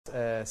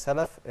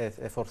Salaf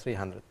for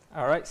 300.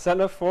 All right,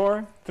 Salaf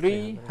for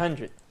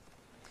 300.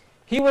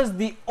 He was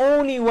the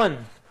only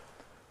one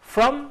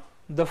from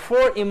the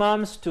 4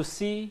 Imams to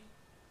see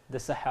the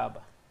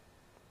Sahaba.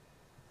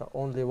 The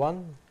only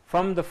one?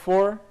 From the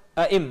 4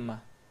 A'imma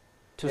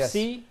to Yes.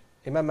 see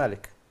Imam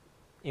Malik.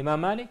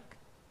 Imam Malik.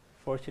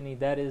 Fortunately,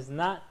 that is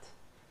not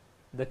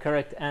the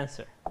correct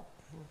answer.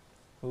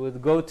 We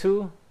would go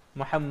to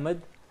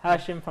Muhammad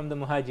Hashim from the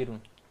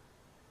Muhajirun.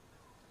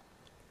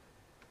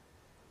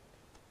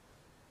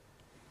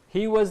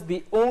 He was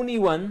the only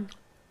one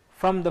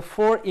from the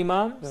 4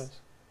 Imams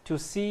to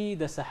see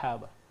the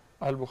Sahaba.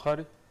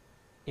 Al-Bukhari?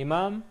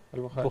 Imam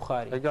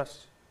Al-Bukhari. I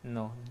guess.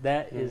 No,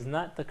 that is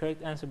not the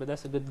correct answer, but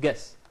that's a good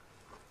guess.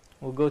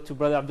 We'll go to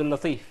Brother Abdul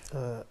Latif.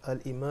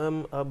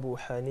 Al-Imam Abu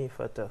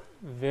Hanifata.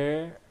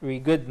 Very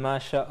good,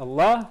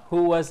 mashallah.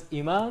 Who was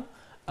Imam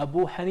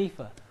Abu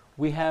Hanifa?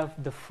 We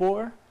have the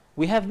 4.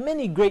 We have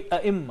many great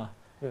A'imma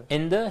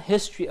in the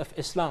history of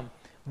Islam.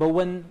 But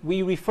when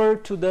we refer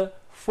to the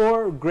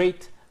 4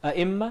 great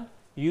A'imma,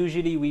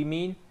 usually we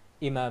mean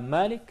Imam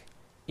Malik,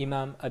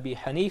 Imam Abi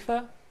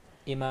Hanifa,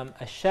 Imam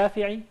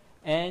Ash-Shafi'i,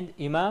 and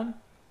Imam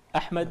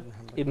Ahmad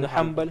ibn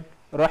Hanbal,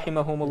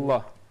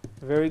 rahimahumullah.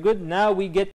 Very good. Now we get